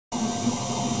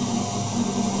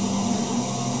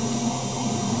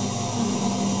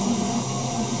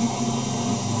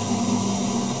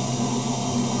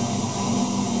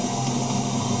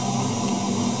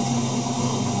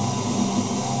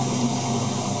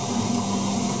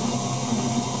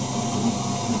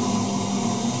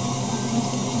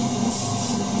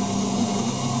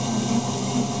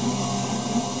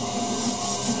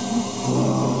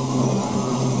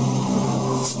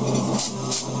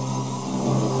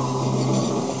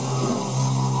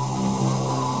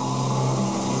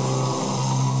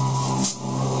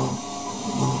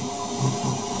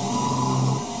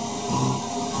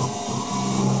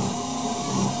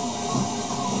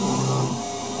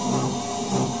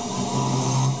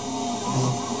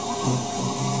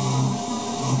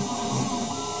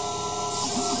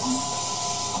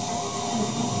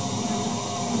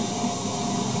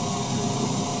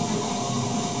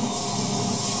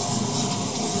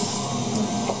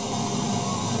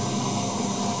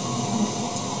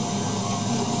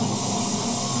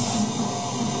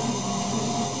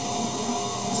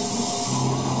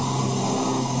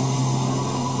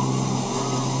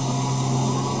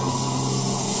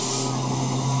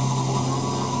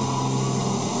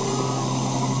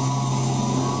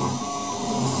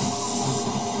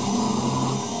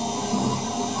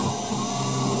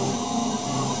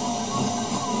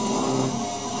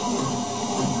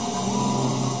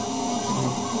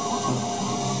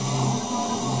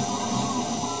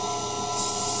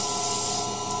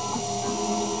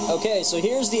Okay, so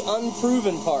here's the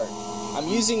unproven part. I'm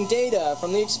using data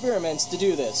from the experiments to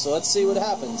do this, so let's see what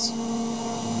happens.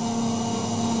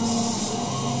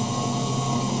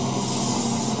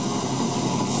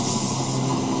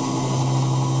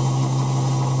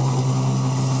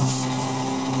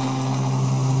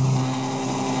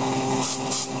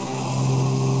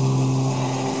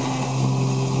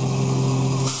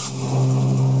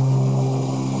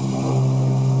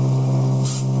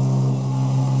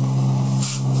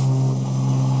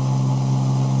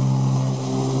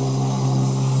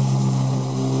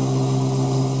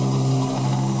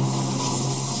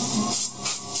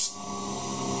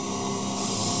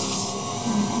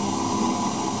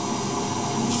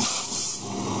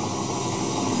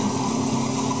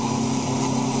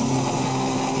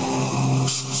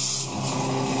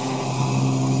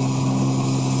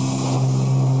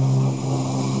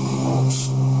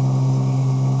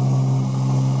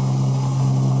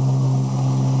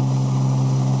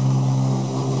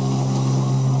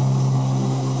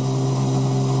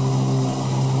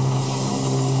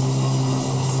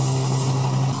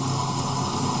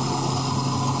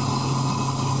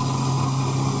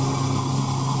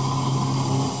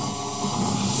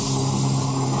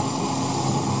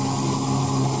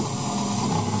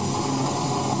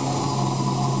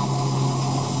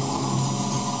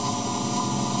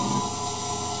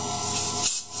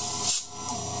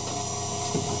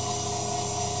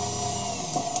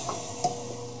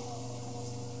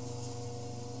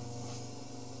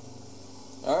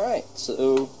 Alright,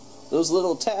 so those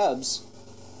little tabs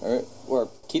are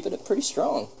keeping it pretty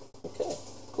strong. Okay,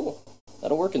 cool.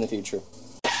 That'll work in the future.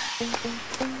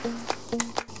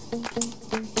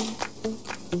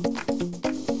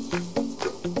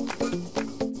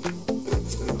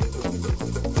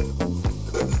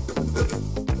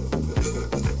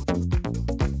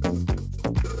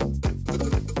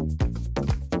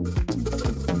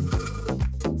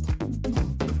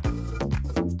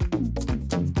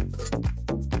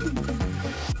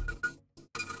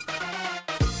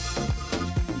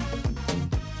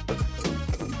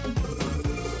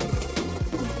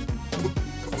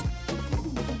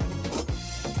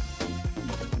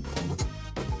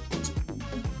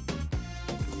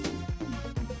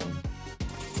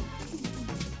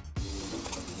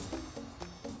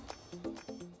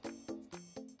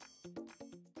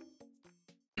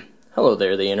 Hello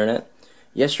there, the internet.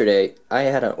 Yesterday, I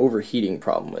had an overheating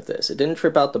problem with this. It didn't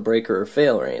trip out the breaker or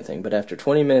fail or anything, but after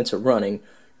 20 minutes of running,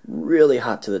 really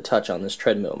hot to the touch on this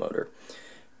treadmill motor.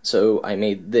 So I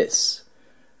made this.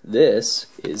 This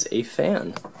is a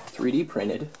fan, 3D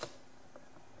printed.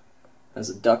 Has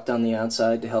a duct on the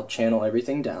outside to help channel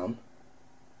everything down.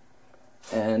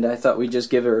 And I thought we'd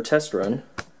just give it a test run.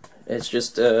 It's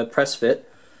just a press fit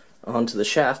onto the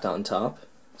shaft on top.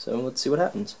 So let's see what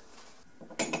happens.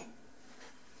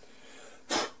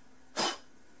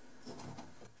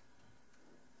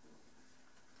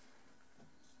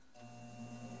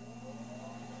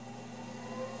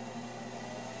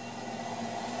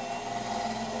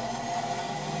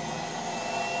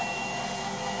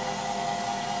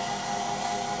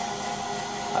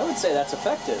 I would say that's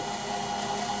effective.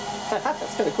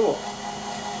 That's kind of cool.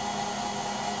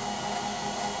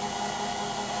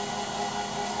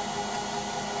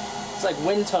 It's like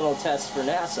wind tunnel tests for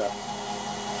NASA.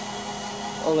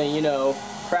 Only, you know,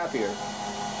 crappier.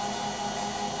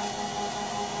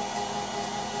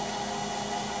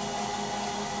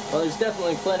 Well, there's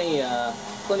definitely plenty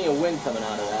of wind coming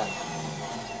out of that.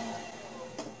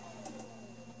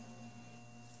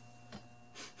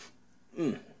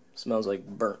 Smells like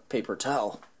burnt paper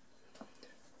towel.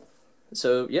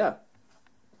 So, yeah.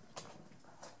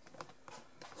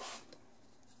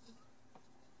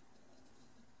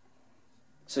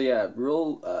 So yeah,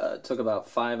 rule took about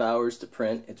 5 hours to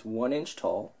print. It's 1 inch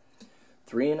tall,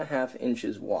 3.5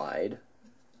 inches wide,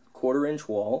 1/4 inch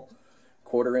wall,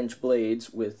 1/4 inch blades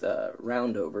with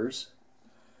roundovers,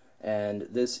 and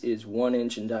this is 1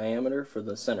 inch in diameter for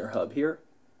the center hub here.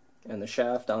 And the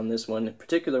shaft on this one,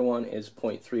 particular one, is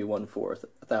 0.314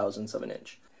 thousandths of an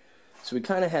inch. So we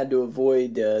kind of had to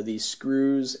avoid these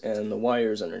screws and the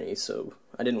wires underneath, so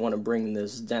I didn't want to bring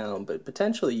this down, but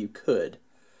potentially you could.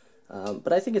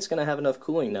 But I think it's going to have enough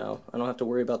cooling now. I don't have to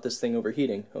worry about this thing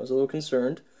overheating. I was a little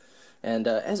concerned. And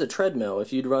as a treadmill,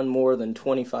 if you'd run more than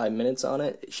 25 minutes on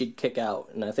it, she'd kick out.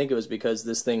 And I think it was because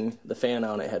this thing, the fan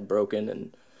on it had broken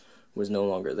and was no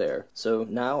longer there. So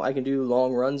now I can do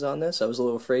long runs on this. I was a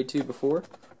little afraid to before.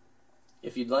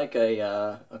 If you'd like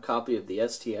a copy of the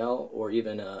STL or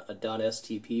even a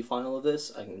 .stp file of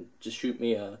this, I can just shoot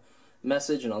me a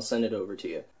message and I'll send it over to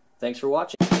you. Thanks for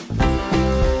watching.